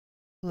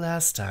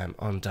Last time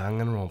on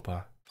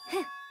DanganRonpa.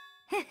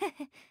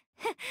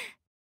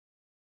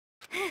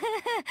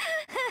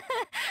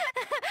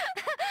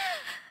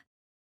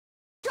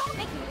 Don't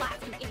make me laugh,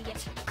 you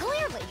idiot!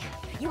 Clearly,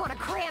 you want to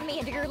cram me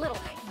into your little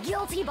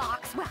guilty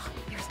box. Well,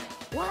 there's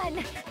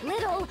one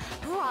little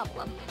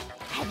problem.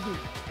 Have you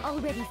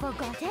already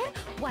forgotten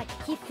what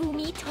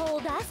Hifumi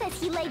told us as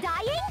he lay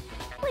dying?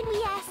 When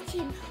we asked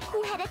him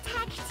who had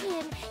attacked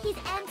him, his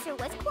answer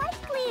was quite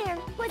clear,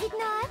 was it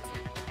not?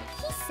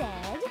 He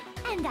said,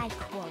 and I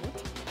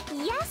quote,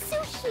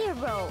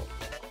 Yasuhiro.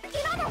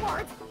 In other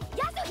words,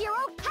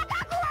 Yasuhiro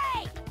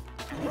Kakakure!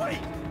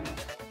 Right!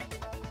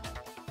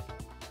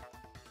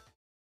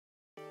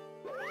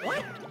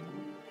 What?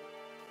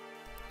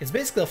 It's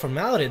basically a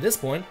formality at this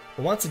point,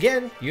 but once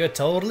again, you're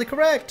totally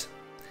correct.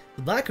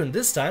 The black one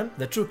this time,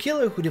 the true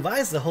killer who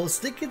devised the whole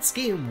slick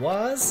scheme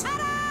was...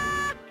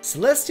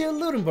 Celestial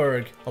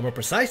Ludenberg, or more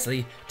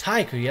precisely,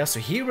 Taiko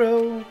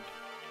Yasuhiro.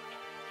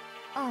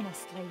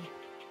 Honestly.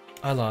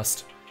 I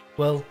lost.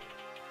 Well,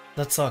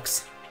 that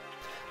sucks.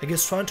 I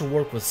guess trying to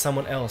work with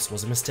someone else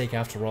was a mistake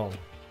after all.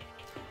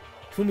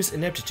 Hifumi's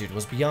ineptitude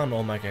was beyond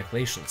all my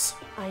calculations.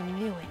 I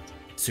knew it.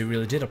 So you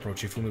really did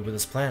approach Hifumi with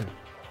this plan.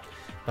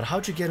 But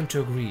how'd you get him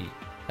to agree?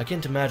 I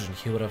can't imagine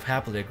he would have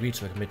happily agreed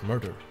to commit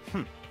murder.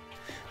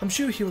 I'm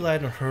sure he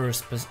relied on her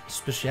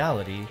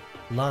speciality,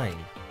 lying.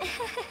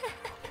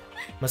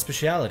 My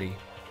speciality?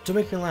 Don't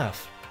make me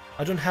laugh.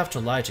 I don't have to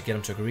lie to get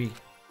him to agree.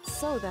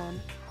 So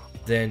then...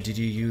 Then did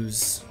you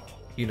use...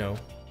 you know...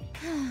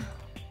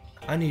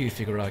 I knew you'd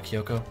figure out,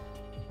 Kyoko.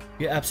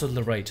 You're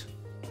absolutely right.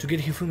 To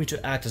get Hifumi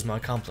to act as my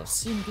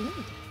accomplice.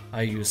 Indeed.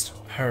 I used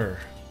her.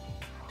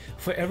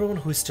 For everyone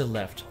who is still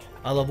left,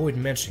 I'll avoid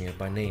mentioning it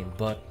by name,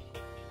 but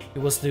it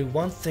was the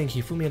one thing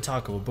Hifumi and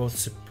Taiko were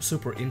both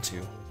super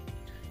into.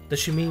 Does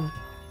she mean...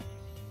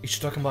 is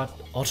she talking about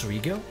alter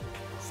ego?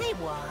 Say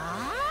what?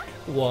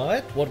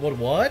 What?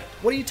 What?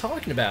 What are you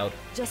talking about?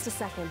 Just a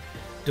second.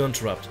 Don't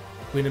interrupt.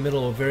 We're in the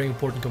middle of a very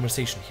important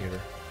conversation here.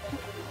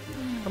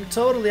 I'm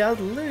totally out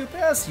of the loop,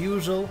 as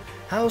usual.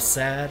 How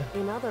sad.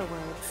 In other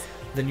words...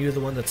 Then you're the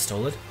one that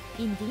stole it?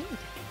 Indeed.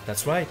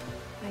 That's right.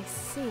 I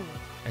see.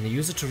 And you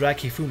used it to rack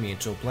Hifumi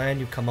into a plan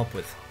you come up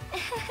with.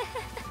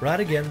 Right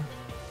again.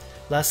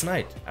 Last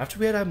night, after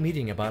we had our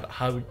meeting about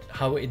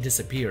how it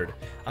disappeared,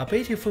 I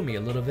paid Hifumi a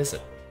little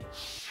visit.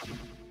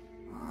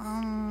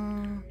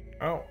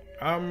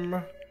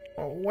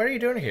 What are you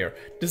doing here?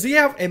 Does he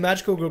have a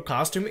magical girl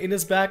costume in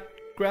his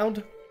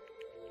background?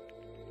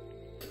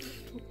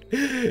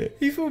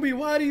 Hifumi,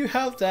 why do you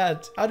have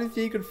that? How do you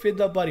think you could fit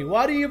that body?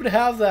 Why do you even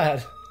have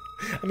that?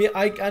 I mean,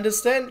 I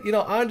understand,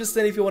 I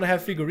understand if you want to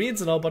have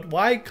figurines and all, but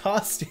why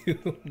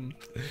costume?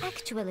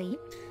 Actually...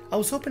 I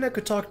was hoping I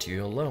could talk to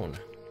you alone.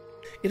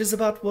 It is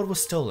about what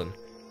was stolen.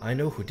 I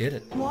know who did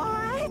it.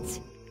 What?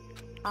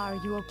 Are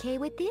you okay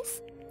with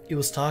this? It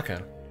was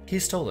Taka. He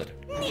stole it.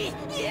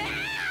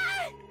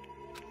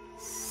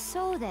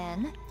 So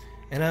then...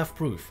 And I have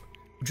proof.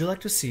 Would you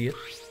like to see it?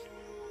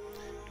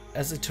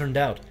 As it turned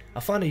out, I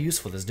found a use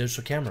for this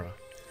digital camera.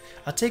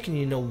 I'd taken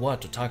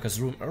you-know-what to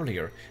Taka's room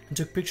earlier and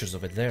took pictures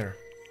of it there.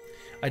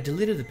 I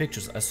deleted the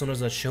pictures as soon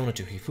as I'd shown it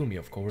to Hifumi,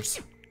 of course.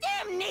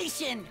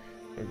 Damnation!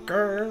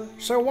 Girl,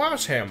 so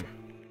was him.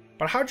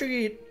 But how did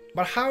you do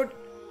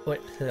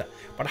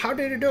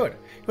it?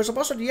 He was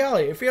supposed to yell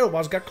if you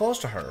once got close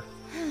to her.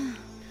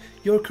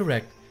 You're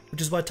correct,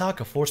 which is why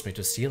Taka forced me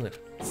to steal it.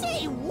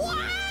 Say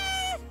what?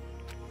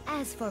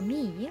 As for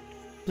me...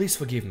 Please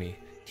forgive me.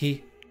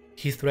 He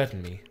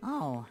threatened me.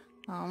 Oh,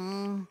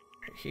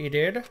 He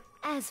did?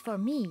 As for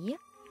me...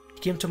 He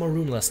came to my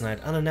room last night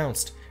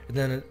unannounced, and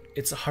then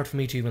it's hard for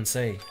me to even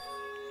say.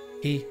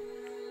 He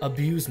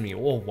abused me.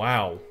 Oh,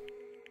 wow.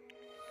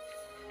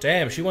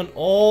 Damn, she went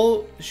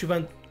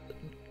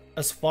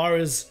as far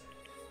as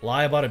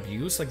lie about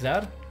abuse like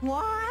that?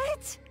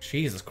 What?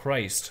 Jesus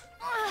Christ.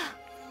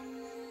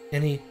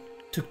 And he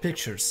took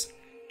pictures.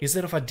 He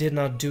said if I did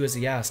not do as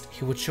he asked,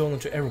 he would show them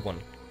to everyone.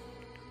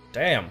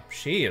 Damn,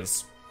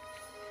 she's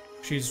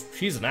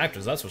an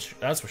actress,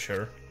 that's for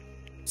sure.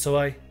 So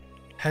I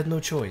had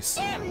no choice.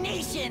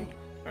 Damnation!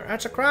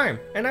 That's a crime,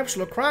 an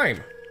absolute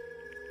crime.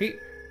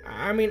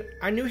 I mean,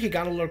 I knew he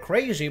got a little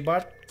crazy,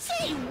 but...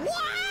 Say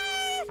what?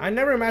 I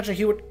never imagined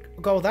he would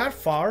go that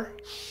far.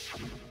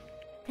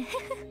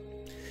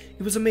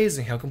 It was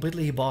amazing how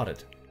completely he bought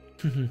it.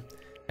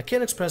 I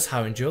can't express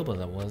how enjoyable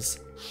that was.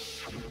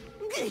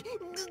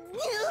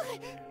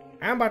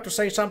 I'm about to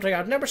say something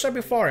I've never said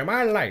before in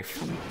my life.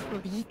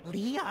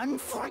 Completely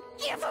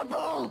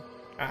unforgivable!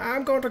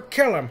 I'm going to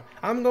kill him.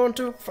 I'm going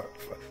to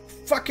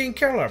fucking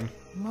kill him.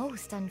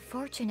 Most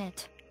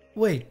unfortunate.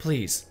 Wait,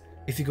 please.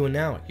 If you go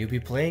now, you'll be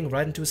playing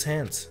right into his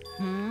hands.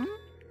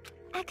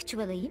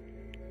 Actually...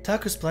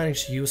 Taka's planning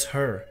to use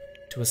her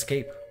to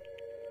escape,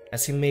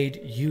 as he made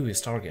you his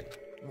target.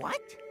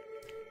 What?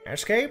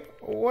 Escape?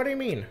 What do you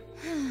mean?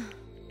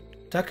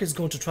 Taka is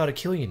going to try to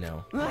kill you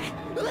now.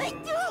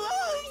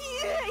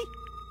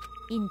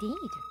 Indeed.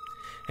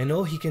 And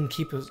all he can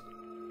keep us,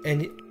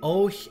 and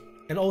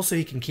also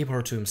he can keep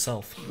her to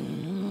himself.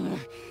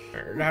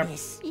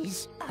 This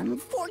is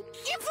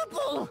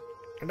unforgivable!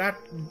 That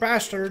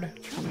bastard!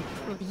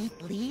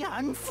 Completely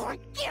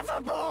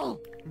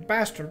unforgivable!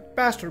 Bastard!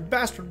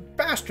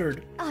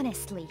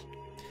 Honestly.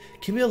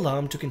 Can we allow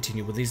him to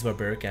continue with these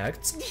barbaric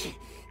acts?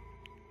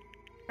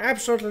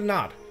 Absolutely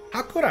not.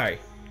 How could I?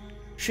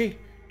 She...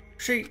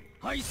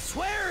 I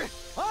swear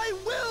I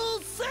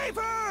will save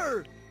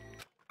her!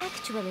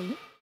 Actually...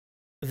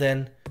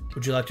 Then,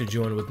 would you like to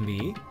join with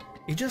me?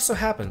 It just so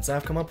happens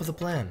I've come up with a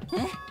plan.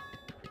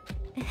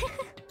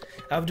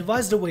 I've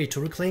devised a way to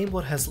reclaim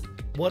what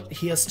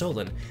he has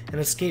stolen and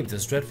escape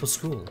this dreadful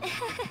school.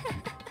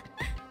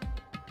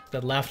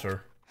 That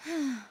laughter.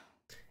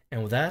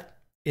 And with that,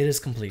 it is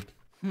complete.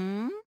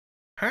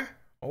 Huh?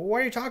 What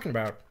are you talking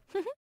about?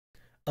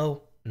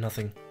 Oh,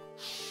 nothing.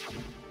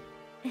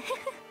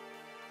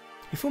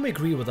 Hifumi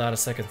agreed without a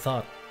second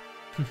thought.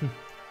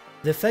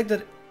 The effect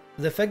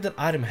that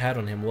item had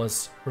on him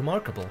was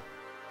remarkable.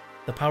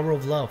 The power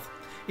of love.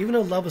 Even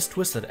though love is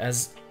twisted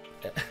as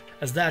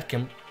that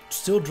can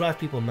still drive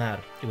people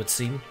mad, it would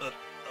seem.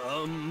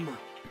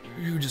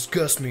 You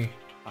disgust me.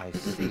 I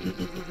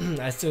see.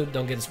 I still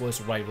don't get his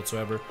voice right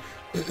whatsoever.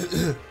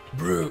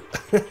 Bro.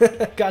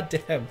 God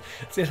damn.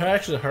 See, it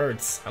actually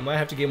hurts. I might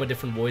have to give him a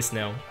different voice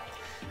now.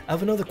 I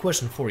have another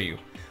question for you.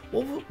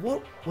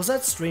 What was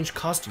that strange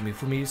costume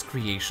Hifumi's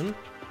creation?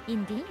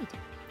 Indeed.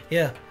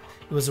 Yeah,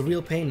 it was a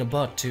real pain in the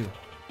butt too.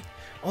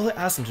 All I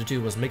asked him to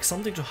do was make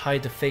something to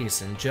hide the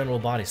face and general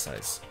body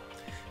size.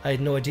 I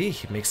had no idea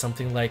he'd make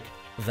something like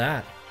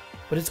that,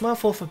 but it's my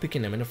fault for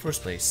picking him in the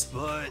first place.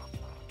 But...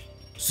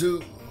 So,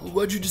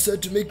 why'd you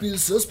decide to make me the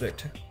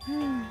suspect?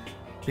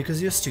 Because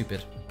you're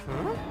stupid.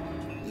 Huh?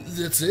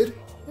 That's it?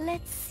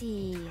 Let's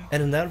see...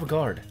 And in that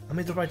regard, I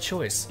made the right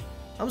choice.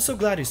 I'm so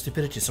glad your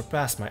stupidity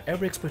surpassed my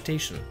every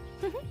expectation.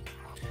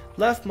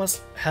 Life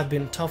must have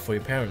been tough for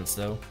your parents,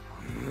 though.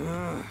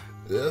 I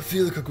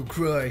feel like I could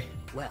cry.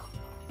 Well...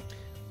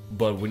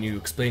 But when you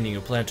explaining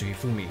your plan to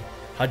Hifumi,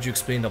 how'd you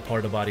explain the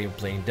part about him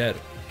playing dead?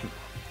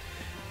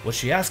 What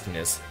she asking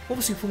is, what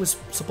was Hifumi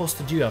supposed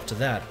to do after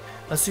that,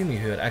 assuming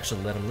he had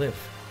actually let him live?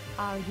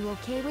 Are you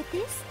okay with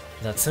this?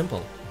 That's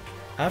simple.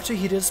 After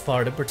he did his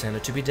part and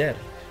pretended to be dead,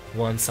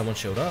 once someone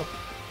showed up,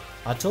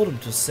 I told him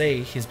to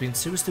say he's been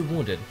seriously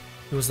wounded,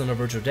 he was on the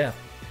verge of death,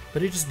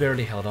 but he just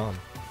barely held on.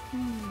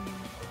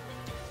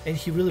 And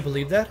he really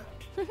believed that?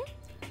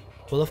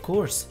 Well, of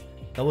course.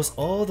 That was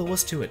all there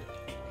was to it.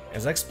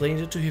 As I explained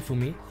it to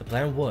Hifumi, the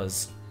plan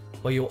was,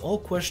 while you were all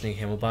questioning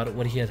him about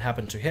what had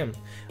happened to him,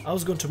 I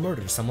was going to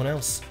murder someone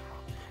else.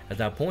 At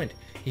that point,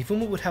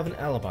 Hifumi would have an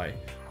alibi,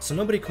 so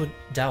nobody could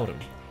doubt him.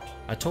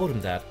 I told him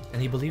that,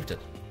 and he believed it.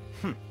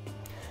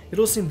 It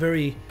all seemed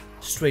very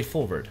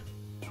straightforward,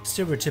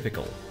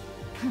 stereotypical.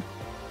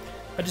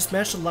 I just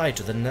matched a lie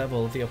to the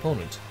level of the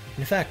opponent.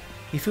 In fact,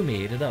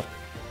 Hifumi ate it up.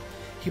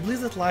 He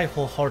believed that lie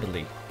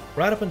wholeheartedly,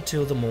 right up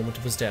until the moment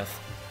of his death.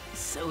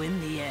 So in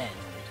the end...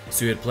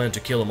 So you had planned to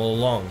kill him all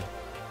along.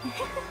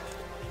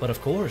 But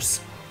of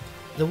course,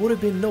 there would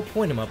have been no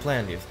point in my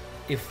plan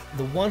if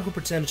the one who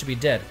pretended to be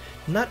dead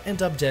did not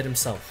end up dead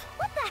himself.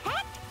 What the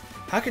heck?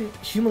 How can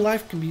human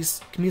life can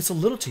mean so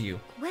little to you?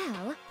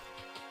 Well...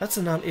 That's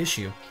a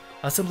non-issue.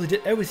 I simply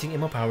did everything in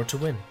my power to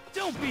win.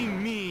 Don't be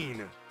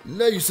mean!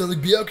 Now you sound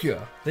like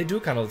Byakuya. They do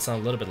kind of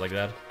sound a little bit like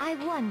that. I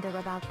wonder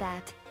about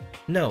that.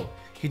 No,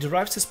 he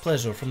derives his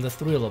pleasure from the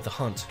thrill of the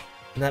hunt.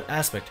 In that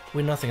aspect,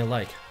 we're nothing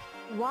alike.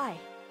 Why?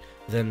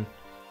 Then,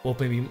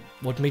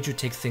 what made you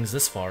take things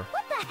this far?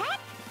 What the heck?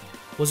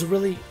 Was it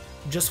really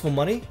just for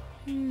money?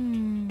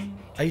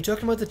 Are you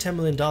talking about the $10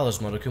 million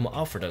Monokuma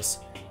offered us?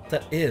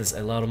 That is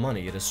a lot of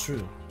money, it is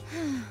true.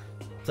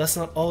 That's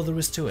not all there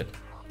is to it.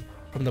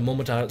 From the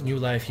moment our new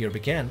life here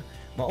began,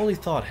 my only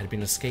thought had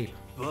been escape.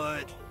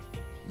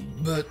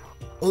 But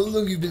all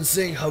along you've been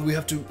saying how we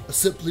have to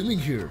accept living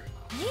here.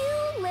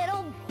 You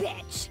little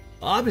bitch!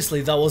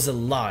 Obviously that was a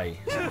lie.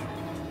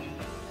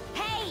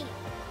 Hey!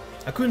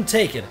 I couldn't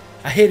take it.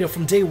 I hated it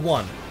from day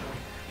one.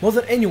 More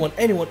than anyone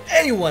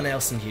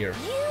else in here.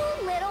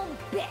 You little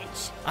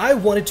bitch! I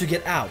wanted to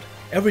get out.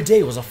 Every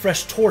day was a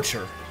fresh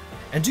torture.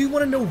 And do you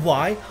want to know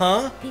why,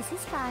 huh? This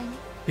is fine.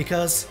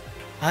 Because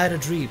I had a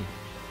dream.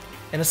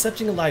 And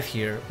accepting a life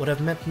here would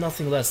have meant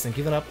nothing less than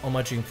giving up on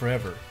my dream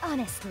forever.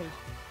 Honestly.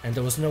 And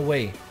there was no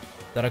way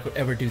that I could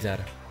ever do that.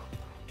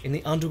 In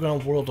the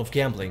underground world of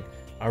gambling,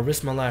 I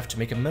risked my life to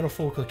make a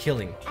metaphorical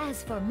killing.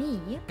 As for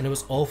me... And it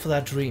was all for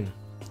that dream.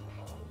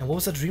 And what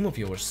was that dream of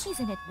yours?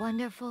 Isn't it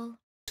wonderful?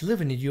 To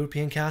live in a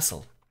European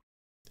castle.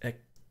 A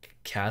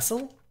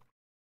castle?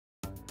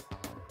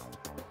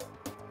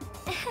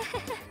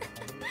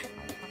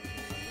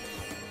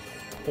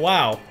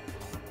 Wow.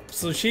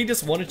 So she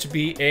just wanted to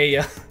be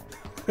a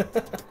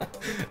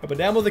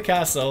madame of the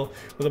castle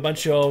with a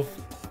bunch of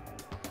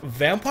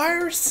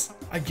vampires?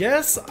 I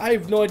guess? I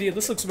have no idea.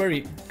 This looks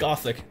very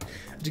gothic.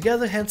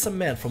 Together, handsome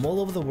men from all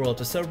over the world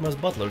to serve as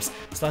butlers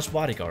 /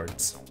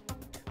 bodyguards.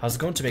 I was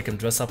going to make them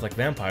dress up like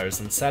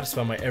vampires and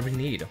satisfy my every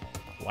need.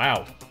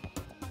 Wow.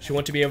 She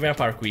wanted to be a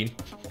vampire queen.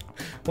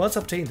 Once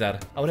obtained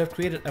that, I would have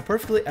created a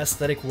perfectly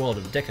aesthetic world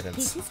of decadence.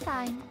 This is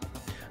fine.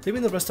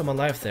 Living the rest of my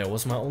life there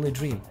was my only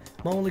dream,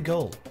 my only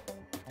goal.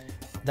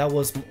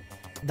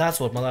 That's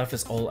what my life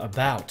is all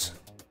about.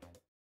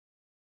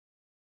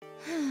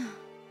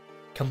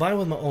 Combined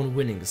with my own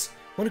winnings,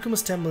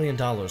 Monokuma's $10 million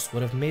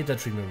would have made that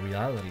dream a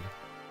reality.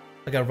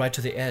 I got right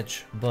to the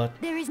edge, but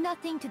There is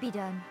nothing to be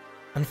done.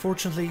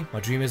 unfortunately, my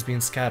dream is being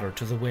scattered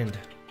to the wind.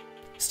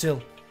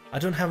 Still, I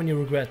don't have any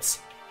regrets.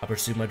 I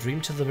pursued my dream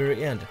till the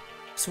very end,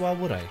 so why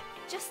would I?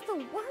 Just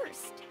the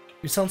worst.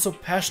 You sound so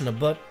passionate,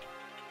 but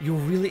you're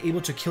really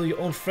able to kill your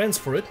own friends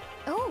for it?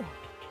 Oh,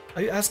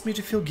 Are you asking me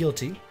to feel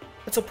guilty?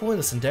 It's a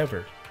pointless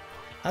endeavor.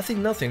 I think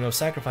nothing of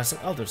sacrificing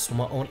others for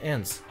my own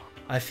ends.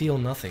 I feel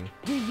nothing.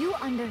 do you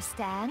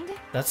understand?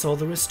 That's all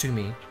there is to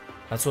me.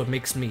 That's what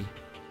makes me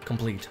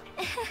complete.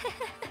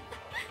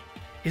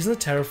 Isn't it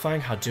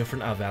terrifying how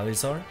different our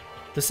values are?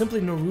 There's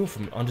simply no room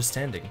for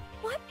understanding.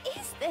 What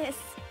is this?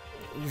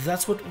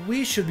 That's what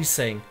we should be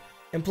saying.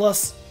 And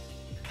plus,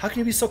 how can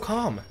you be so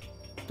calm?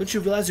 Don't you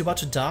realize you're about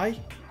to die?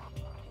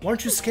 Why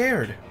aren't you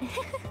scared?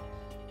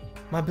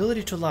 My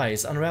ability to lie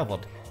is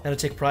unraveled, and I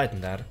take pride in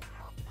that.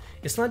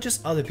 It's not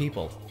just other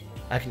people.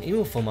 I can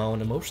even feel my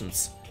own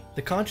emotions.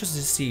 The conscious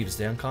deceives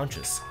the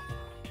unconscious.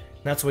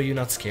 That's why you're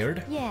not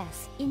scared?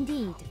 Yes,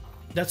 indeed.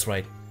 That's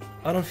right.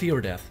 I don't fear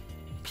death.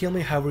 Kill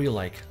me however you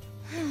like.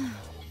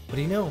 But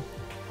you know,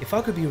 if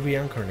I could be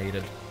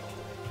reincarnated,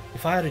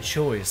 if I had a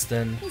choice,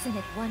 then Isn't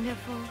it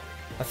wonderful?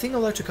 I think I'd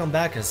like to come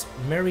back as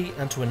Marie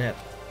Antoinette.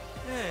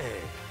 Hey,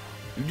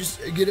 You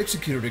just get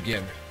executed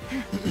again.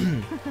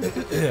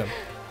 I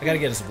gotta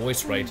get his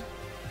voice right.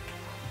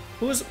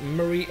 Who is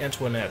Marie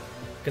Antoinette?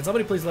 Can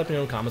somebody please let me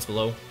know in the comments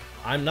below?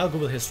 I'm not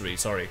good with history,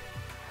 sorry.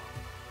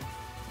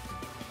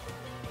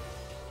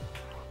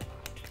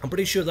 I'm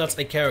pretty sure that's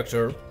a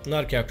character,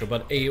 not a character,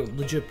 but a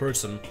legit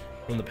person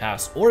from the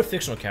past, or a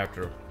fictional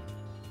character.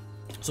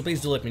 So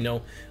please do let me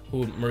know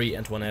who Marie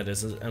Antoinette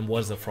is and what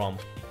is it from.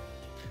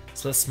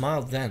 So I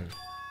smiled then.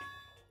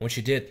 When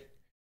she did, it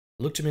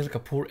looked to me like a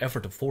poor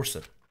effort to force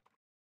it.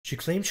 She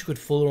claimed she could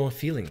fool her own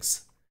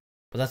feelings,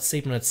 but that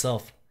statement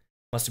itself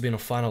must have been a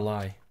final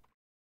lie.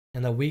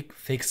 And that weak,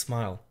 fake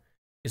smile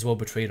is what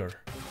betrayed her.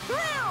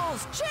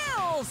 Thrills,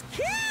 chills,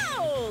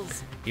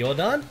 kills! You all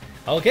done?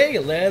 Okay,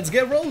 let's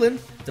get rolling.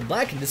 The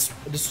black can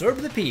disturb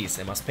the peace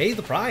and must pay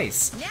the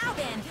price. Now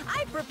then,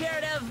 I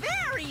prepared a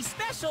very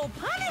special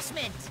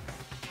punishment.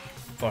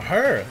 For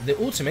her, the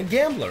ultimate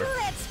gambler.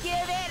 Let's give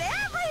it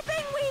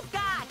everything we've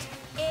got.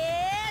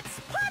 It's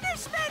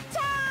punishment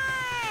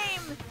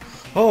time!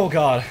 Oh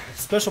god,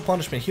 special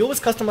punishment. He always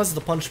customizes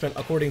the punishment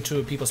according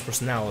to people's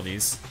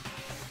personalities.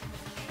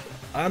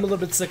 I'm a little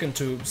bit sickened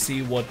to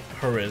see what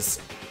her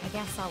is. I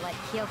guess I'll let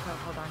Kyoko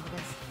hold on to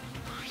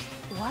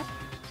this. What?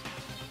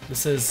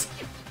 This is...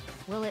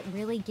 Will it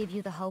really give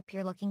you the hope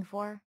you're looking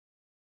for?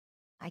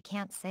 I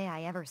can't say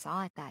I ever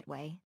saw it that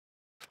way.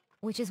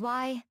 Which is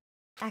why...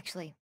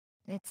 Actually,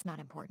 it's not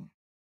important.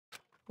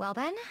 Well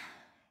then...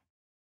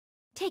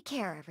 Take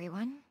care,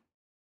 everyone.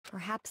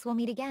 Perhaps we'll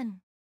meet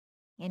again.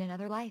 In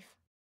another life.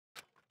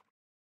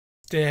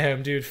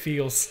 Damn, dude,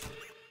 feels...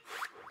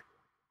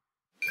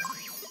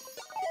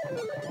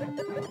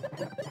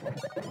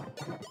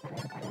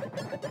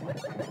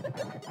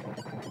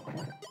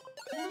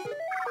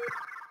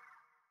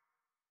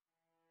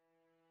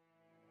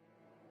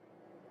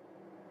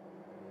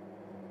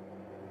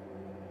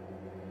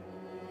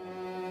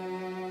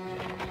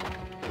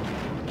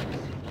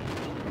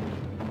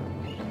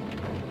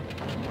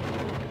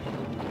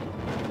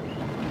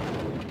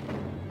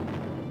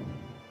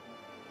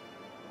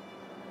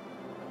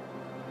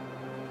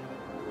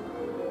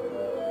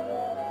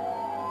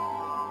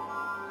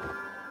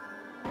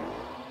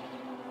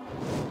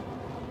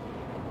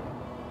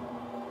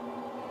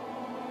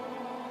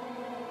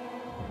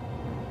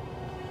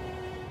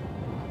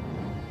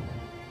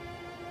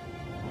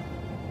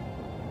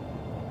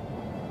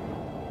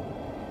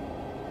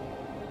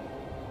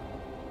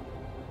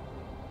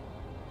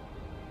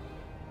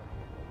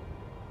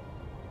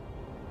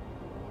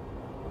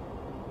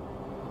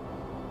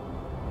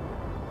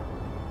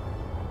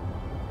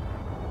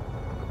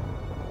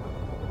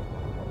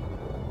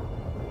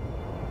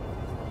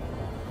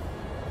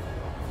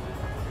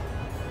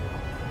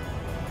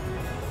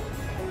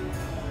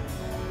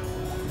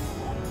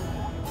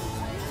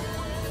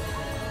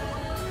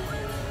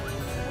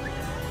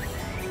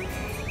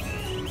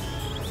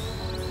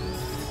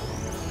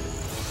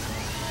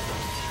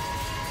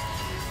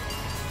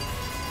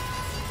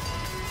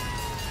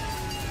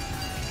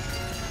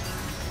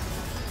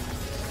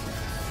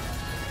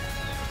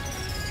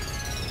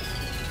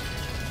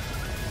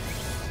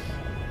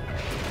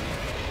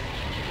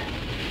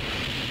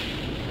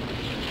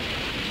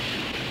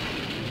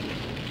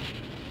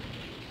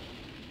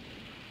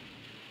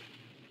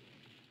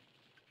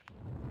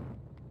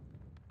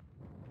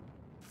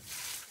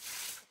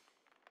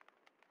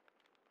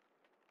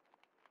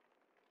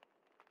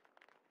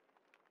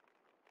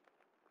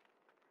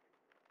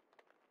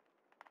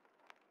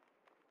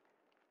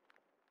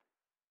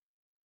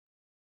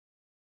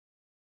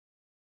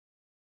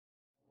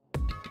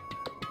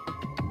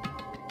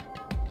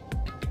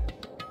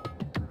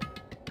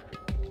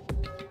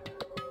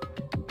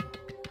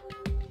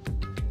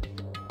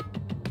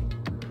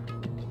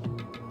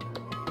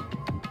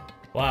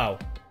 Wow.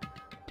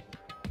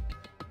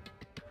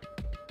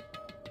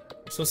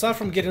 So aside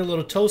from getting a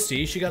little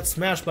toasty, she got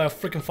smashed by a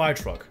freaking fire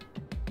truck.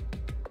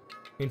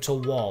 Into a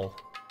wall.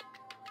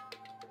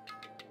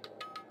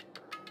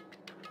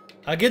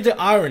 I get the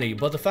irony,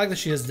 but the fact that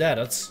she is dead,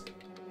 that's...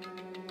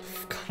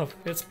 kind of,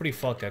 it's pretty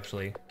fucked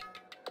actually.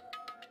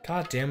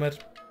 God damn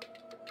it.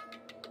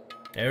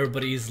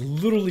 Everybody is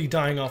literally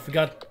dying off. We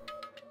got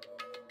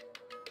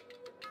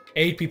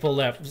 8 people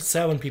left,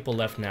 7 people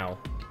left now.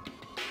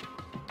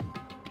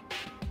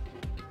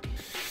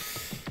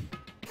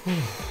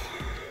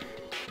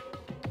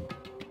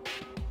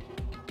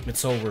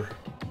 It's over.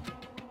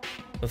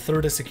 The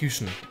third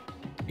execution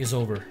is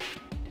over.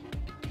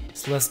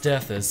 Celeste's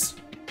death is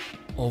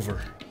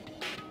over.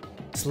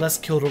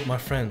 Celeste killed my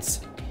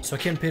friends, so I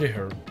can't pity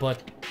her,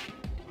 but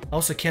I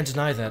also can't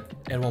deny that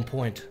at one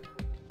point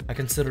I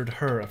considered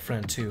her a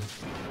friend too.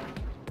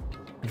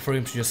 And for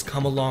him to just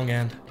come along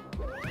and...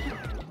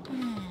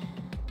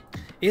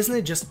 Isn't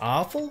it just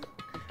awful?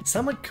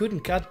 Someone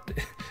couldn't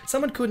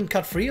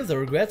cut free of the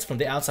regrets from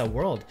the outside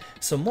world,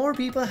 so more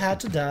people had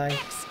to die.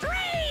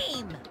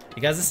 Extreme!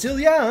 You guys are still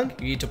young,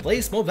 you need to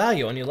place more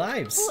value on your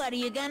lives. What are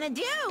you gonna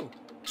do?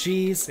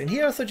 Jeez, and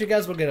here I thought you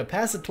guys were gonna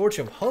pass the torch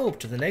of hope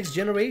to the next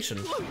generation.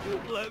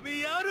 Let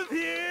me out of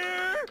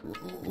here!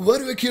 Why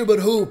do I care about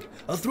hope?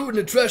 I'll throw it in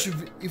the trash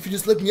if you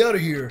just let me out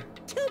of here.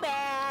 Too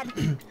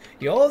bad.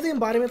 You're all the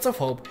embodiments of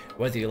hope,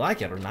 whether you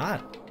like it or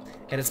not.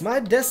 And it's my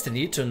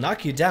destiny to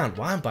knock you down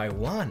one by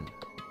one.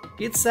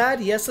 It's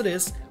sad, yes it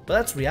is, but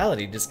that's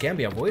reality, this can't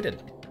be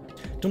avoided.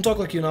 Don't talk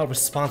like you're not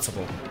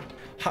responsible.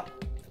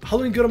 How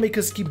long are you gonna make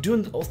us keep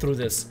doing all through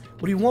this?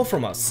 What do you want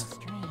from us?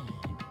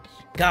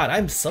 God,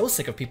 I'm so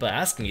sick of people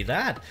asking me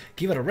that.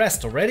 Give it a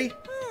rest already.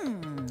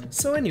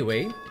 So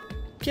anyway,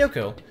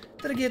 Kyoko,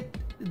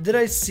 did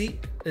I see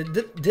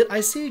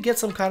you get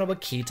some kind of a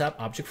key type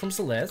object from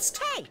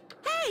Celeste? Hey,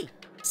 hey!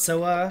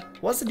 So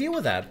what's the deal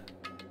with that?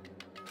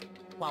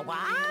 What?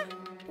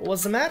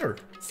 What's the matter?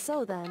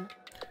 So then,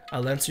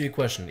 I'll answer your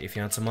question if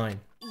you answer mine.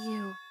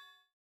 you...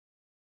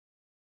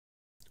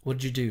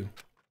 What'd you do?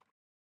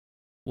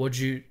 What'd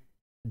you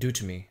do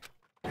to me?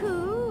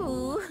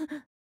 Ooh.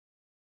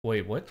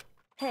 Wait, what?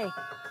 Hey,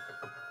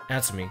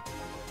 Answer me.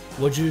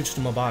 What'd you do to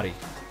my body?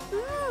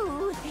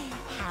 Ooh,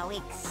 how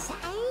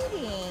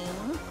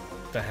exciting.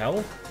 The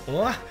hell?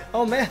 What?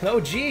 Oh man, oh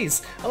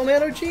jeez. Oh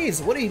man, oh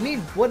jeez. What do you mean?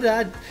 What did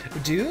I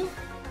do?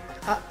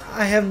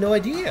 I have no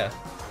idea.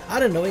 I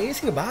don't know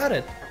anything about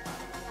it.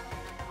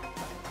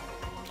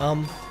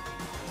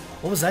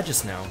 What was that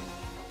just now?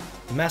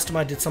 The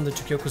mastermind did something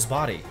to Kyoko's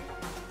body.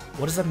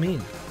 What does that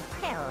mean?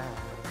 Hello.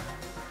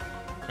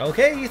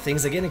 Okay,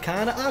 things are getting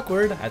kinda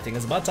awkward. I think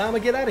it's about time I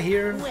get out of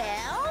here.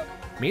 Well,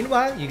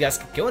 Meanwhile, you guys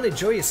can go and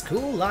enjoy your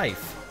school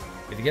life.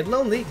 If you get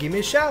lonely, give me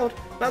a shout.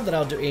 Not that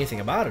I'll do anything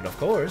about it, of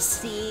course.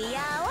 see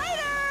ya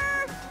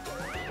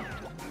later.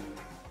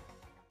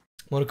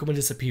 Monokuma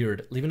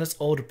disappeared, leaving us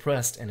all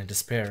depressed and in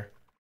despair.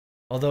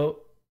 Although,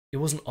 it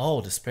wasn't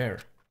all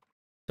despair.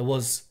 There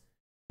was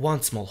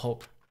one small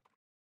hope.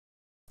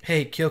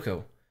 Hey,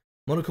 Kyoko.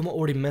 Monokuma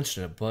already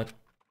mentioned it, but...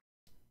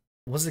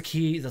 what's the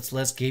key that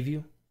Celeste gave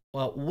you?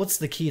 Well, what's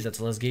the key that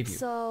Celeste gave you?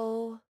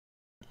 so...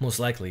 Most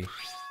likely,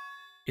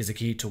 is a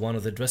key to one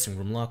of the dressing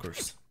room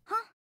lockers.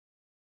 Huh?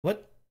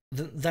 What?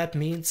 That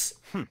means...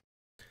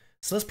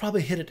 Celeste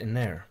probably hid it in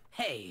there.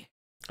 Hey!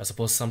 I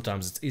suppose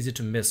sometimes it's easy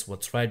to miss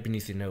what's right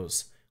beneath your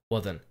nose.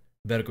 Well then,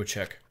 better go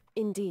check.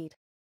 Indeed.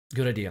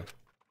 Good idea.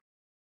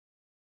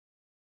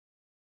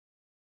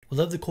 We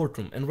left the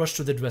courtroom and rushed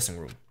to the dressing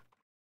room.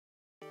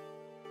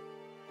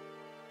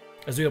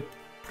 As we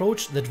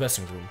approached the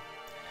dressing room,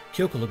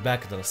 Kyoko looked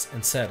back at us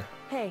and said,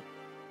 Hey,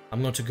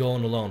 I'm going to go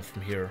on alone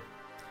from here.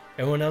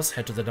 Everyone else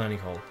head to the dining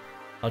hall.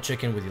 I'll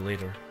check in with you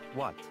later.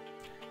 What?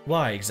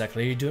 Why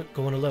exactly are you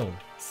going alone?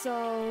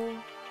 so...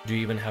 Do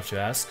you even have to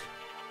ask?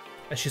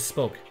 As she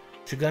spoke,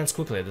 she glanced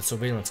quickly at the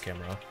surveillance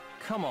camera.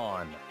 Come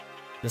on.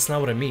 That's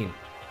not what I mean.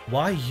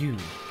 Why you?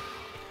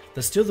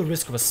 There's still the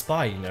risk of a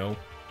spy, you know.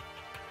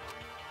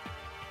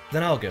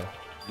 Then I'll go.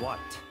 What?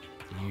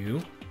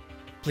 You?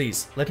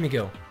 Please, let me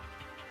go.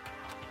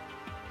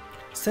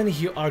 Standing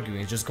here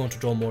arguing is just going to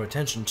draw more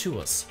attention to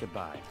us.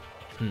 Goodbye.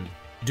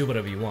 Do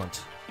whatever you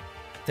want.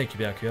 Thank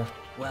you, Byakuya.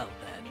 Well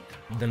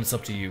then. Then it's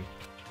up to you.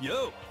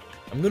 Yo!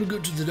 I'm gonna go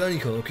to the dining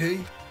hall, okay?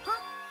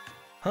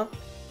 Huh?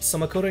 So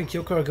Makoto and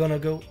Kyoko are gonna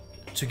go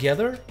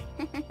together?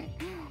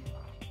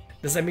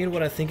 Does that mean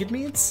what I think it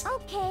means?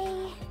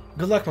 Okay.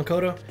 Good luck,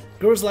 Makoto.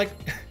 Girls like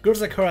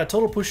her are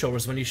total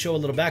pushovers when you show a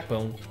little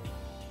backbone.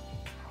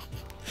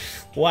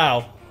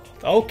 Wow.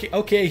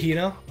 Okay,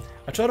 Hina.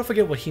 I try to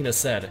forget what Hina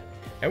said.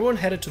 Everyone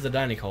headed to the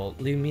dining hall,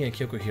 leaving me and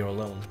Kyoko here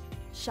alone.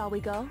 Shall we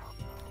go?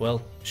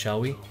 Well, shall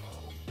we?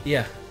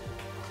 Yeah,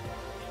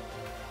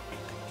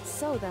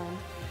 So then...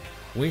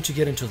 we need to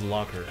get into the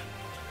locker.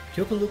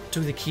 Kyoko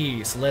took the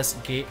key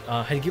Celeste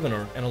had given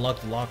her and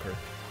unlocked the locker.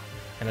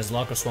 And as the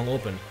locker swung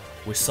open,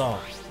 we saw...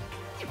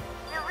 You're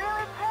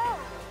really cool.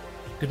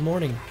 Good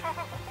morning.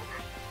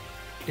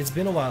 It's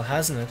been a while,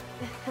 hasn't it?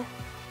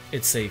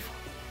 It's safe.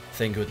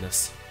 Thank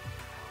goodness.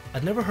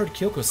 I'd never heard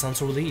Kyoko sound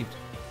so relieved.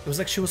 It was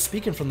like she was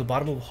speaking from the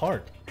bottom of her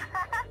heart.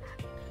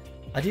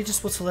 I did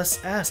just what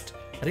Celeste asked.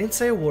 I didn't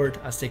say a word.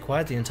 I stayed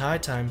quiet the entire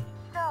time.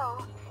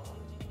 So,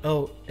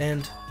 Oh,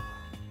 and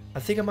I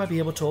think I might be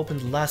able to open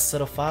the last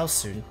set of files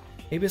soon.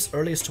 Maybe as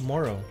early as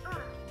tomorrow.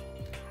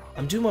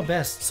 I'm doing my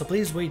best, so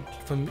please wait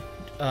for me,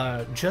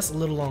 just a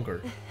little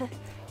longer.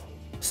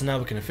 So now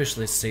we can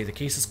officially say the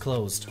case is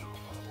closed.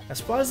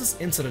 As far as this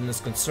incident is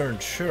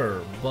concerned,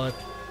 sure, but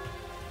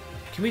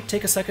can we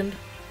take a second?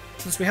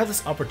 Since we have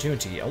this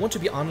opportunity, I want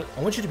you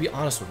to be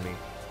honest with me.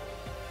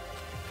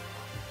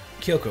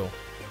 Kyoko,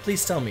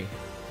 please tell me,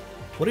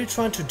 what are you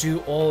trying to do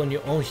all on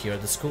your own here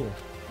at the school?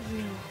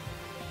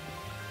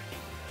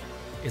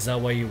 Is that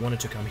why you wanted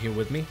to come here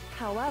with me?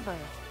 However,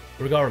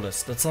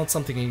 Regardless, that's not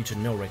something I need to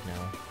know right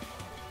now.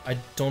 I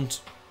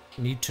don't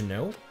need to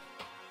know?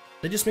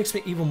 That just makes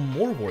me even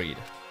more worried.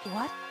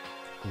 what?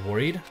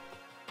 Worried?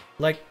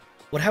 Like,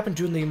 what happened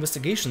during the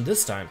investigation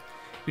this time?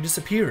 You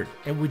disappeared,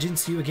 and we didn't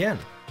see you again.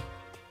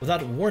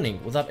 Without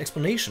warning, without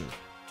explanation.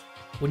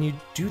 When you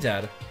do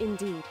that,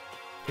 Indeed.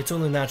 it's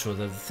only natural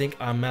that they think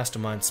I'm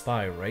Mastermind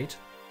Spy, right?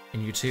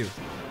 And you too.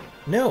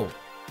 No!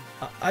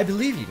 I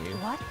believe you knew.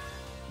 What?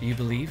 Do you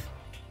believe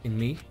in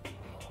me?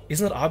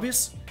 Isn't that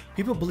obvious?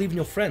 People believe in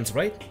your friends,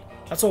 right?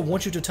 That's what I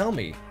want you to tell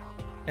me.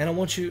 And I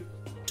want you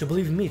to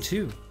believe in me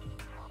too.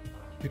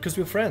 Because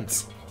we're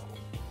friends.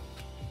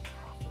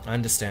 I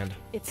understand.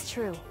 It's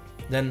true.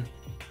 Then,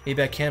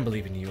 maybe I can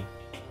believe in you.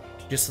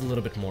 Just a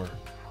little bit more.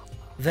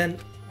 Then,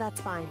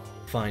 That's fine.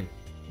 fine.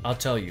 I'll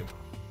tell you.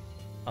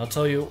 I'll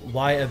tell you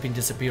why I've been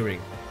disappearing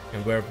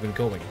and where I've been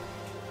going.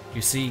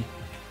 You see,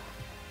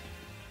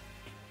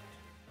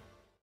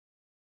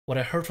 what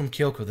I heard from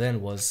Kyoko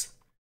then was,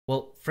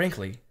 well,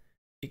 frankly,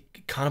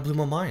 it kind of blew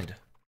my mind.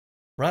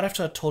 Right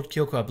after I told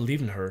Kyoko I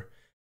believed in her,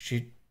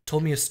 she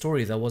told me a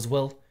story that was,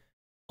 well,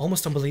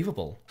 almost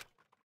unbelievable.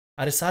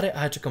 I decided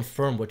I had to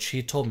confirm what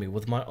she told me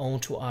with my own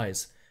two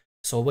eyes,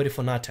 so I waited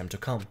for nighttime to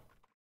come.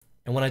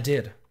 And when I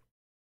did,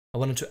 I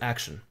went into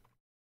action.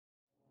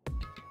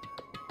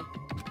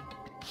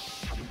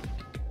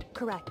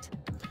 Correct.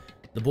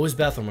 The boys'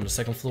 bathroom on the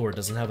second floor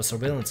doesn't have a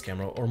surveillance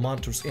camera or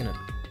monitors in it.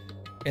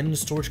 And in the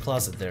storage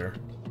closet there,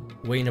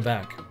 way in the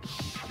back.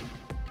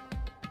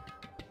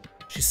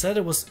 She said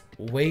it was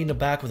way in the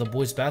back of the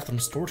boys' bathroom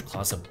storage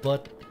closet,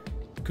 but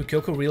could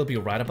Kyoko really be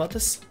right about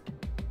this?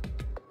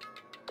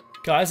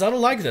 Guys, I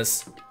don't like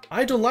this.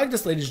 I don't like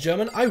this, ladies and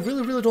gentlemen. I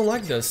really don't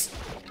like this.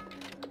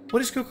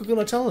 What is Kyoko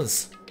gonna tell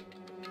us?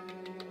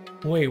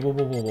 Wait, whoa.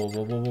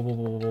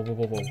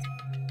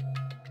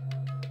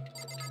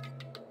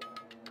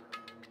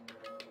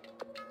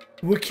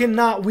 We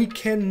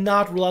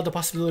cannot rule out the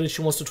possibility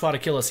she wants to try to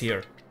kill us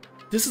here.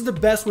 This is the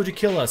best way to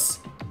kill us.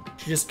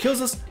 She just kills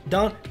us,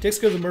 down, takes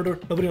care of the murder,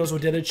 nobody knows who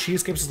did it, she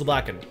escapes as the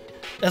Blacken.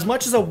 As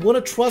much as I want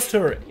to trust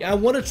her,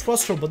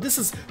 but this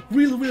is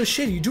really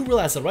shitty. You do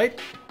realize that, right?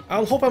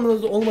 I hope I'm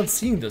not the only one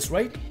seeing this,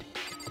 right?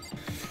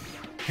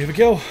 Here we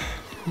go.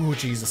 Ooh,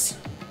 Jesus.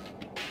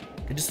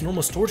 It's just a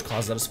normal storage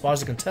closet as far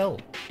as I can tell.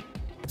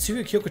 See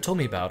what Kyoko told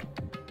me about.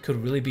 Could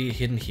really be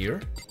hidden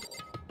here?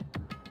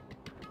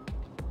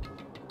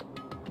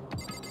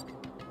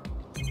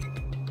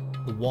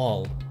 The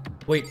wall.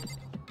 Wait.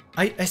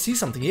 I see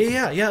something.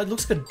 Yeah, it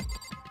looks good.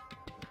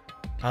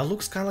 It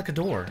looks kind of like a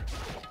door.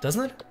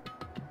 Doesn't it?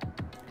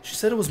 She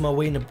said it was all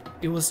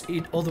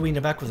the way in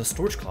the back of the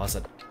storage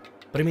closet.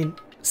 But I mean,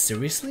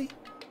 seriously?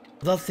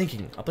 Without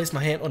thinking, I placed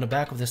my hand on the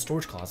back of the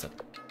storage closet.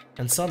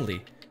 And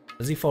suddenly,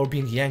 as if I were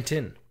being yanked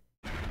in.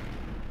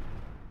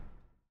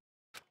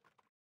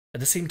 At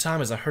the same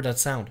time as I heard that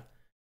sound,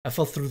 I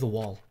fell through the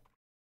wall.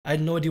 I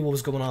had no idea what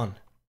was going on.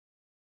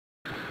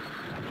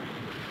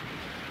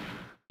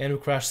 And we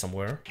crashed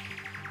somewhere.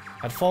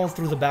 I'd fallen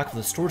through the back of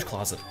the storage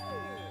closet.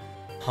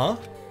 Huh?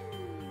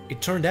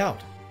 It turned out,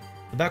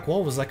 the back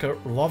wall was like a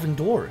revolving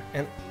door,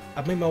 and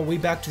I made my way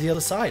back to the other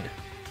side.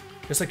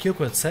 Just like Kyoko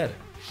had said.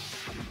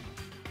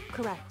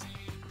 Correct.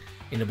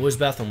 In the boys'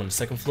 bathroom on the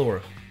second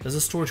floor, there's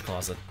a storage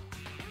closet.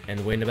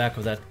 And way in the back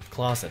of that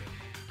closet,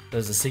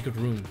 there's a secret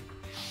room.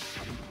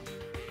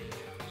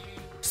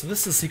 So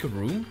this is a secret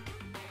room?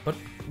 But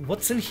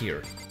what's in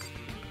here?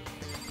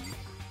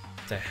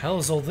 The hell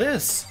is all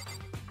this?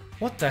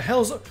 What the hell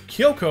is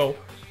Kyoko?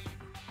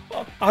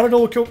 I don't know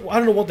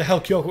what the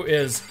hell Kyoko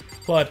is,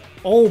 but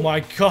oh my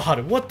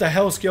god, what the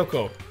hell is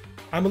Kyoko?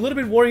 I'm a little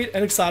bit worried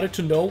and excited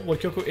to know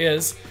what Kyoko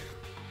is.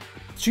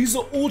 She's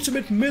the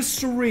ultimate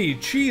mystery.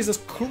 Jesus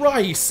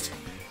Christ.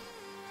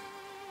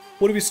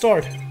 Where do we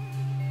start?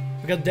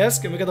 We got the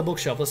desk and we got the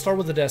bookshelf. Let's start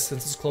with the desk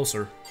since it's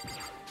closer.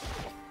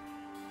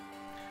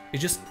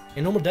 It's just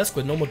a normal desk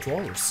with normal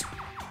drawers.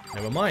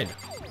 Never mind.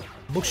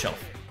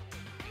 Bookshelf.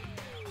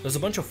 There's a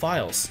bunch of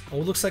files, and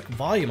what looks like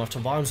volume after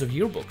volumes of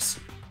yearbooks.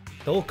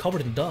 They're all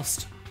covered in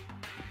dust.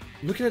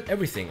 Looking at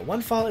everything,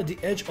 one file at the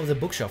edge of the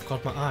bookshelf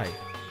caught my eye.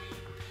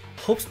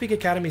 Hope Speak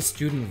Academy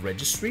Student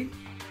Registry?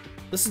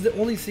 This is the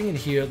only thing in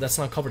here that's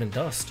not covered in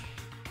dust.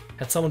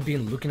 Had someone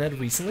been looking at it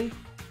recently?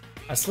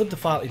 I slipped the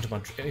file into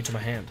my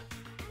hand,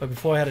 but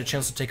before I had a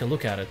chance to take a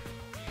look at it,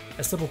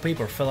 A slip of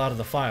paper fell out of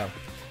the file,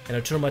 and I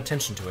turned my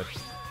attention to it.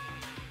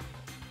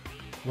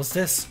 What's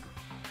this?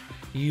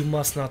 You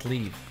must not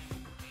leave.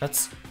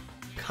 That's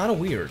kinda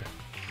weird.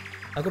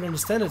 I could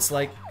understand it's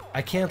like,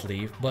 I can't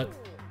leave, but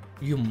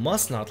you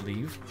must not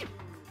leave.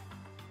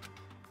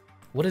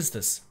 What is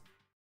this?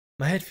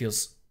 My head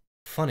feels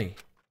funny.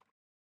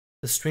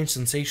 This strange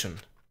sensation.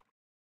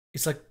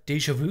 It's like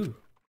deja vu.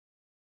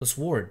 Those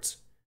words,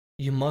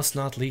 you must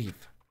not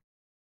leave.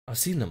 I've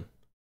seen them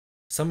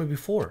somewhere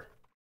before,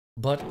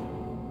 but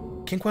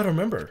can't quite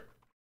remember.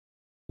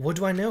 What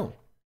do I know?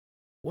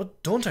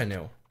 What don't I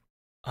know?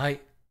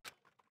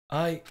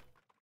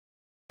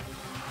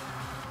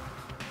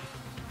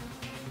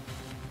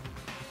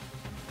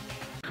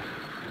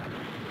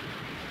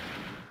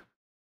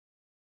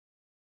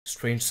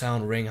 Strange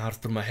sound rang out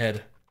through my head.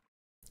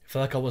 It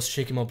felt like I was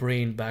shaking my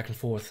brain back and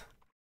forth.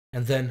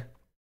 And then,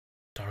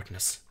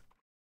 darkness.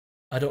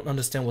 I don't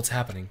understand what's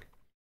happening.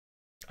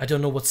 I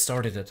don't know what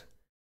started it.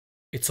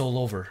 It's all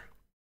over.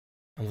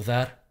 And with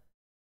that,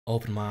 I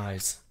opened my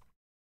eyes.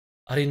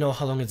 I didn't know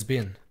how long it's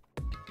been.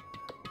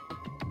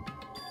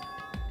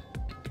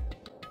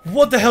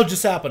 What the hell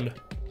just happened?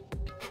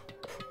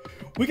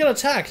 We got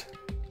attacked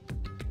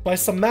by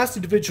some masked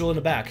individual in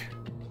the back.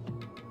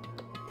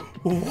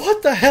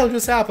 What the hell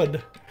just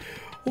happened?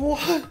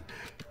 What?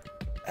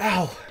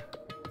 Ow.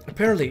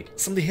 Apparently,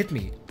 somebody hit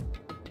me,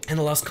 and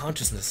I lost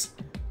consciousness.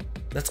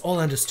 That's all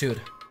I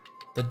understood.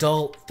 The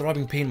dull,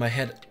 throbbing pain in my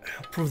head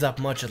proved that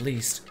much at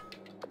least.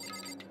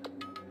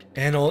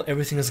 And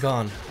everything is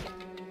gone.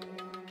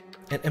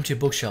 An empty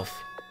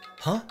bookshelf.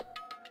 Huh?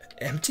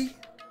 Empty?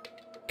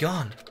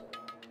 Gone.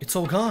 It's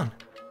all gone.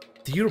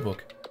 The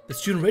yearbook, the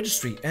student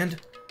registry, and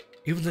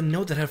even the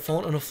note that had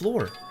fallen on the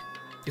floor.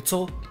 It's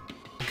all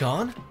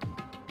gone?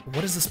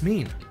 What does this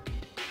mean?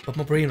 But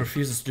my brain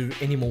refuses to do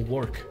any more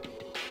work.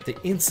 The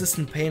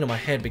insistent pain in my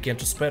head began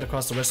to spread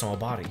across the rest of my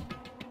body.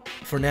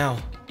 For now,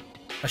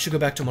 I should go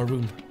back to my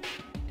room,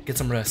 get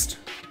some rest.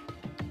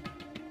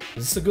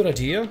 Is this a good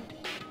idea?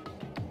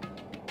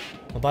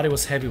 My body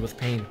was heavy with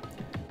pain,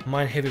 my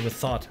mind heavy with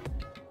thought.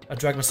 I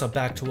dragged myself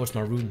back towards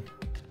my room.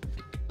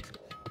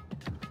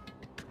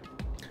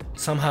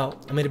 Somehow,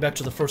 I made it back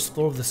to the first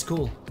floor of the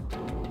school.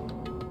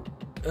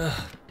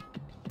 Ugh.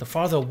 The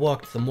farther I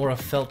walked, the more I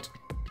felt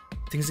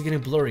things are getting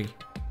blurry.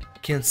 I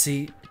can't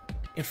see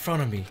in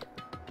front of me.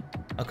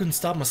 I couldn't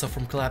stop myself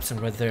from collapsing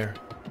right there.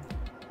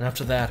 And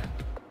after that...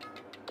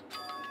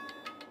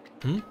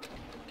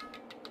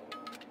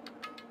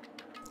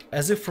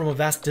 As if from a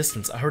vast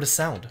distance, I heard a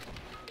sound.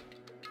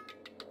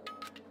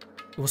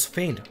 It was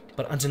faint,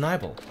 but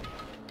undeniable.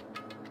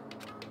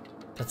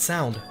 That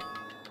sound...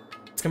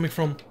 It's coming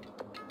from...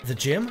 the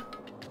gym?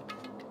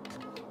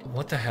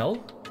 What the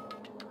hell?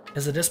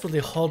 As I desperately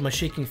hauled my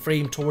shaking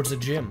frame towards the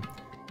gym,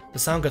 the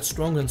sound got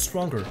stronger and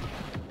stronger.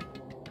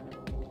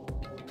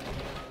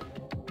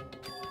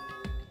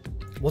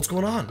 What's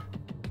going on?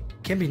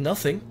 Can't be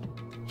nothing.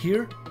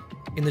 Here?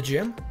 In the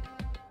gym?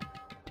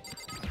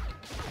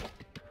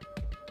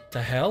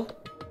 The hell?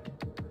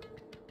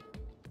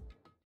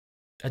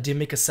 I did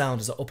make a sound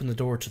as I opened the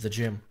door to the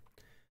gym.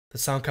 The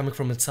sound coming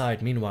from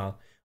inside, meanwhile,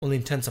 only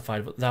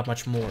intensified that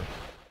much more.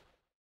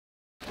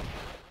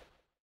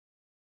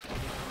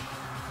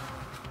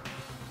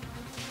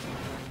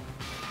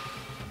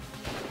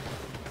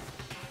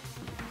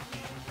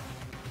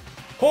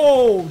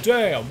 Oh,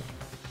 damn!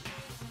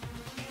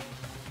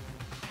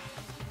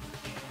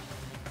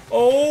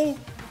 Oh!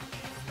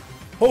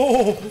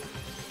 Oh!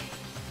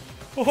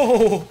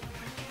 Oh!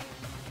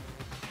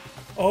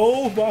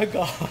 Oh my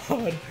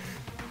god!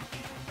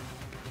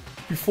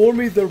 Before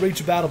me, there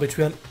raged a battle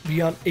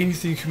beyond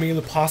anything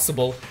humanly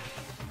possible.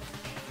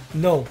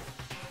 No,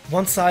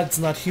 one side's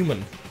not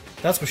human,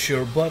 that's for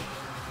sure, but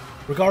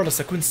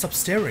regardless, I couldn't stop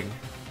staring.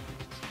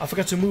 I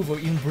forgot to move or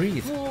even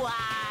breathe.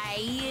 Why,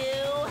 you?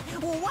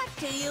 What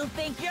do you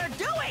think you're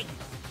doing?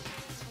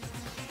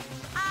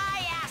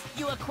 I asked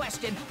you a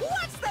question.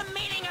 What's the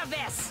meaning of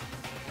this?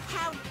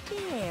 How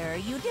dare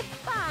you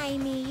defy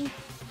me?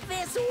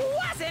 This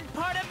wasn't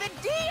part of the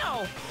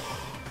deal!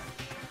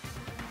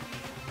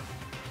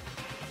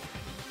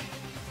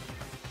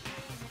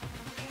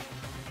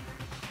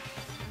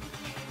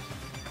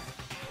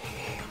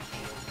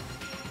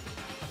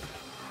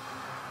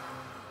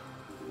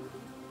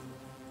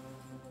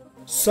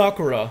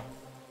 Sakura.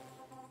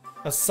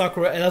 That's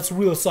Sakura, and that's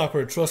real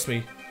Sakura, trust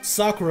me.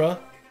 Sakura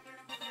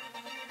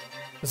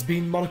as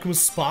being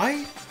Monokuma's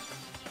spy?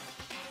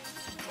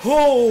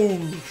 Oh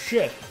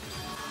shit.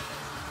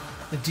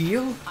 The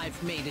deal?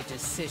 I've made a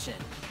decision.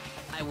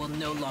 I will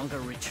no longer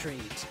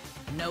retreat,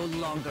 no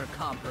longer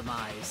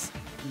compromise,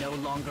 no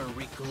longer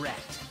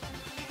regret.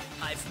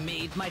 I've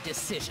made my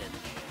decision.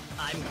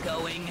 I'm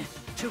going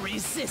to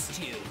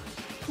resist you.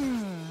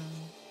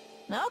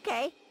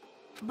 Okay,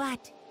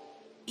 but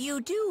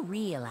you do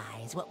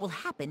realize what will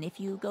happen if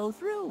you go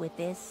through with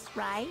this,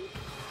 right?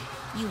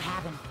 You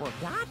haven't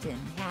forgotten,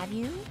 have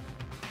you?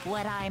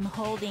 What I'm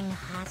holding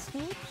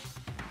hostage?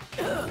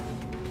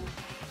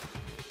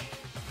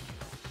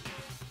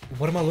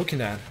 What am I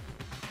looking at?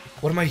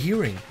 What am I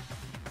hearing?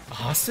 A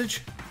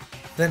hostage?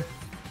 Then,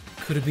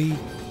 could it be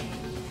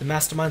the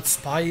mastermind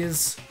spy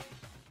is...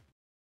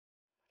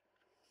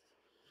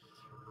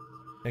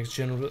 Next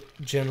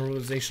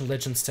generalization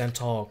legend stand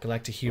tall,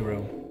 galactic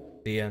hero.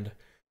 The end.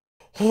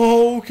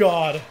 Oh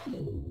god!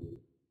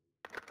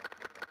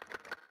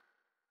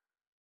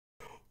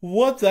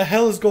 What the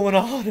hell is going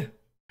on?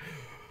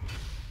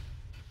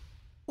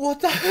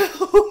 What the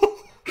hell?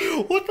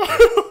 What the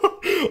hell?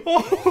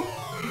 Oh.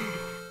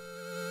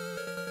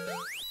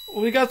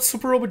 We got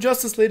Super Robot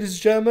Justice, ladies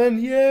and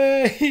gentlemen.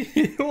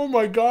 Yay! Oh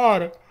my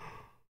god.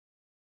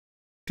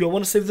 Do I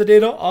want to save the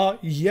data?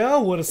 Yeah, I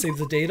want to save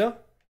the data.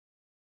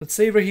 Let's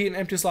save right here in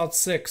empty slot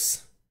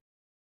 6.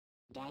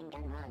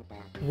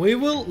 We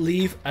will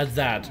leave at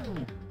that,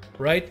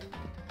 right?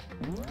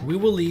 We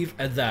will leave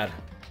at that.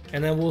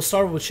 And then we'll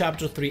start with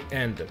chapter 3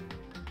 end.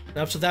 And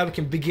after that we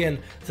can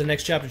begin the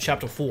next chapter,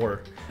 chapter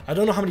 4. I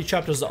don't know how many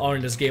chapters there are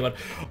in this game, but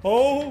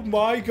oh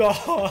my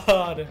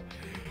god!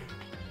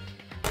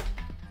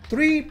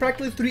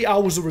 Practically 3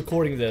 hours of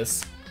recording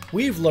this.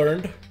 We've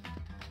learned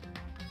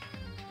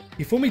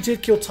Hifumi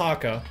did kill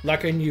Taka,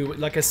 like I knew,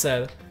 like I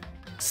said.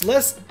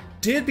 Celeste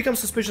did become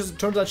suspicious. It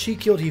turns out she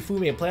killed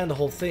Hifumi and planned the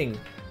whole thing.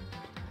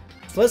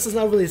 Celeste is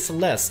not really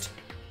Celeste.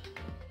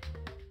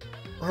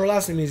 Her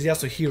last name is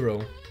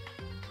Yasuhiro.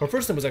 Her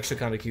first name was actually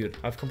kind of cute.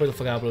 I've completely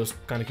forgot, but it was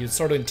kind of cute. It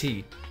started in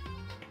T.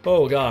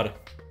 Oh god.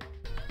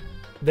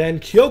 Then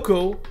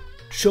Kyoko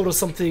showed us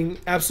something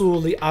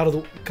absolutely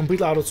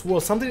completely out of this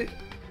world. Something,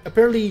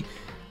 apparently,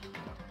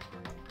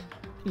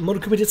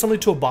 Monokuma did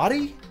something to a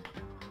body?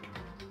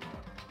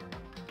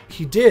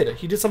 He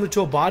did something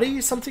to a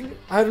body? Something?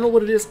 I don't know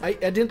what it is. I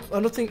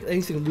don't think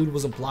anything lewd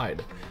was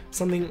implied.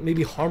 Something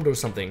maybe harmed or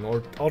something,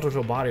 or altered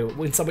her body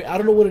in some way. I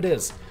don't know what it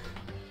is.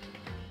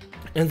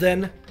 And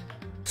then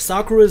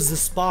Sakura is the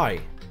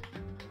spy.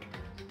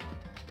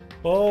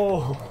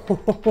 Oh,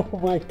 oh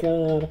my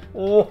god.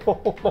 Oh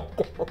my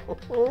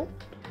god.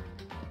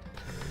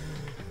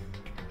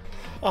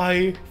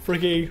 I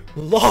freaking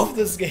love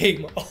this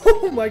game.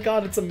 Oh my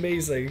god, it's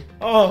amazing.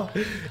 Oh,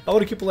 I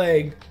want to keep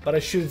playing, but I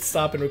should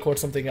stop and record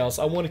something else.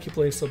 I want to keep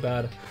playing so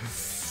bad.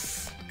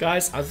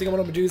 Guys, I think what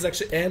I'm gonna do is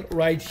actually end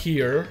right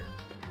here.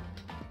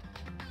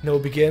 Now we'll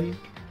begin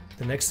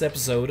the next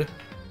episode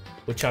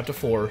with chapter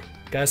 4.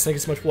 Guys, thank you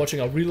so much for watching.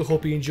 I really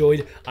hope you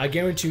enjoyed. I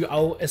guarantee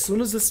you, as soon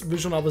as this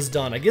visual novel is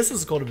done, I guess this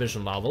is called a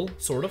visual novel,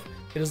 sort of.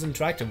 It is an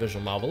interactive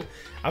visual novel.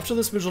 After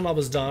this visual novel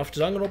is done, after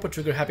Danganronpa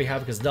Trigger Happy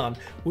Havoc is done,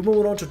 we're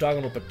moving on to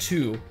Danganronpa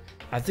 2.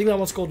 I think that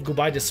one's called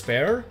Goodbye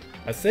Despair,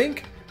 I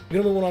think.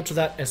 We're gonna move on to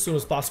that as soon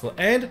as possible.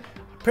 And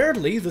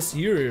apparently this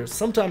year,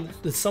 sometime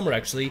this summer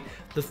actually,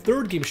 the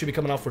 3rd game should be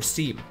coming out for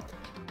Steam.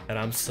 And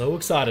I'm so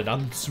excited.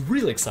 I'm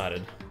really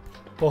excited.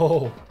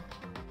 Oh,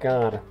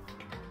 God.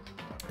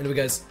 Anyway,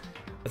 guys,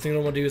 I think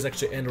what I want to do is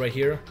actually end right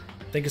here.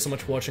 Thank you so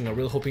much for watching. I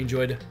really hope you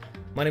enjoyed.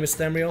 My name is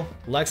Samuel.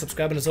 Like,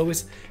 subscribe, and as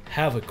always,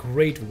 have a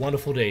great,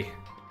 wonderful day.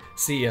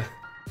 See ya.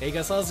 Hey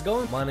guys, how's it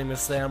going? My name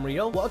is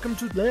Samuel. Welcome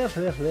to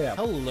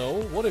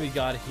Hello, what have we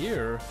got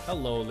here?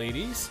 Hello,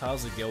 ladies.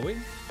 How's it going?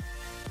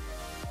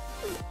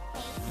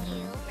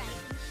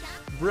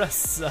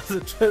 Breasts as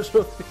a treasure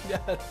of the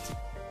net.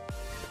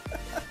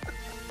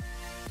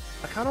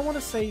 I kind of want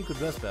to say you could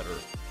dress better.